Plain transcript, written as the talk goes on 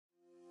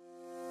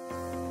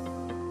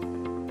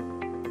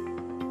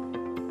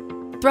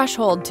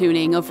Threshold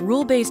tuning of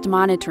rule-based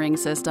monitoring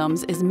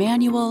systems is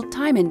manual,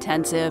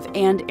 time-intensive,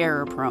 and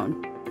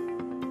error-prone.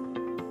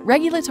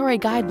 Regulatory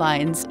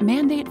guidelines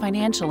mandate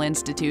financial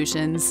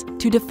institutions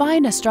to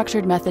define a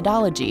structured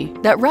methodology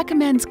that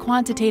recommends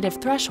quantitative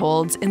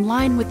thresholds in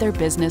line with their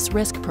business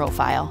risk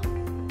profile.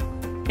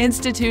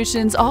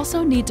 Institutions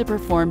also need to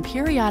perform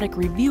periodic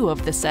review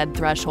of the said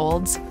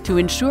thresholds to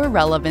ensure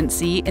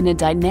relevancy in a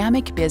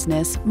dynamic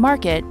business,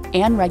 market,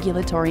 and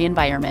regulatory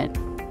environment.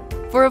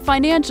 For a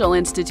financial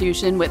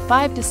institution with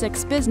 5 to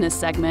 6 business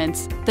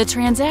segments, the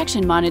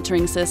transaction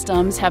monitoring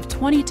systems have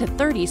 20 to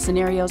 30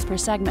 scenarios per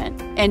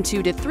segment and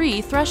 2 to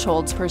 3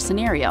 thresholds per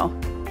scenario,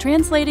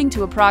 translating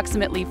to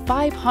approximately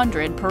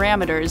 500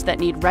 parameters that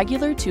need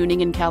regular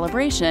tuning and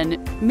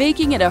calibration,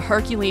 making it a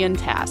Herculean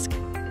task.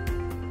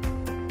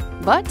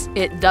 But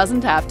it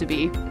doesn't have to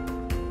be.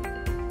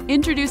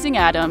 Introducing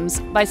Atoms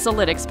by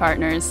Solytics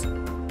Partners.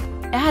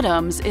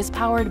 Atoms is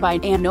powered by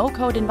a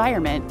no-code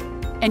environment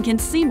and can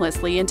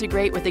seamlessly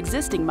integrate with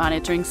existing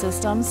monitoring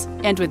systems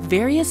and with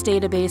various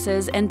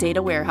databases and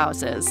data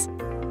warehouses.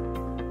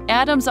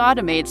 Atoms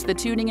automates the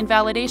tuning and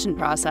validation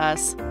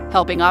process,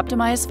 helping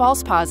optimize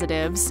false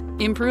positives,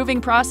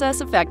 improving process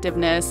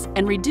effectiveness,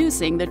 and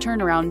reducing the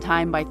turnaround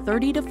time by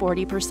 30 to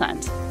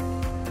 40%.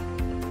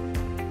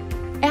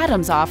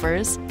 Atoms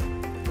offers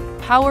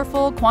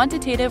powerful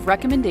quantitative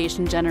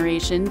recommendation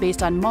generation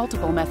based on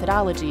multiple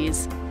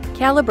methodologies,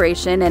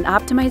 calibration and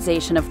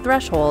optimization of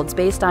thresholds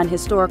based on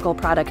historical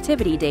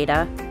productivity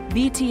data,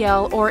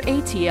 BTL or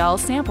ATL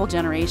sample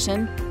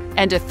generation,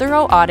 and a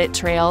thorough audit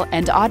trail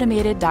and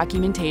automated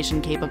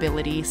documentation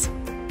capabilities.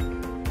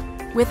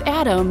 With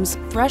Atoms,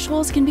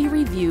 thresholds can be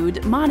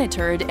reviewed,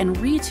 monitored, and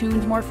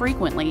retuned more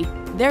frequently,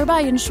 thereby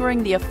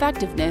ensuring the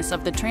effectiveness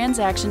of the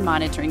transaction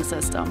monitoring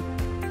system.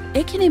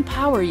 It can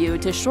empower you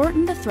to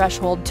shorten the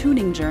threshold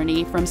tuning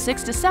journey from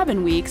 6 to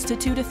 7 weeks to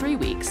 2 to 3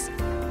 weeks.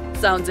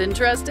 Sounds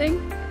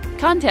interesting?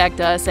 Contact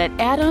us at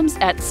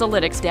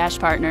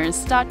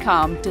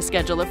atoms@solytics-partners.com to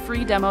schedule a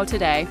free demo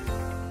today.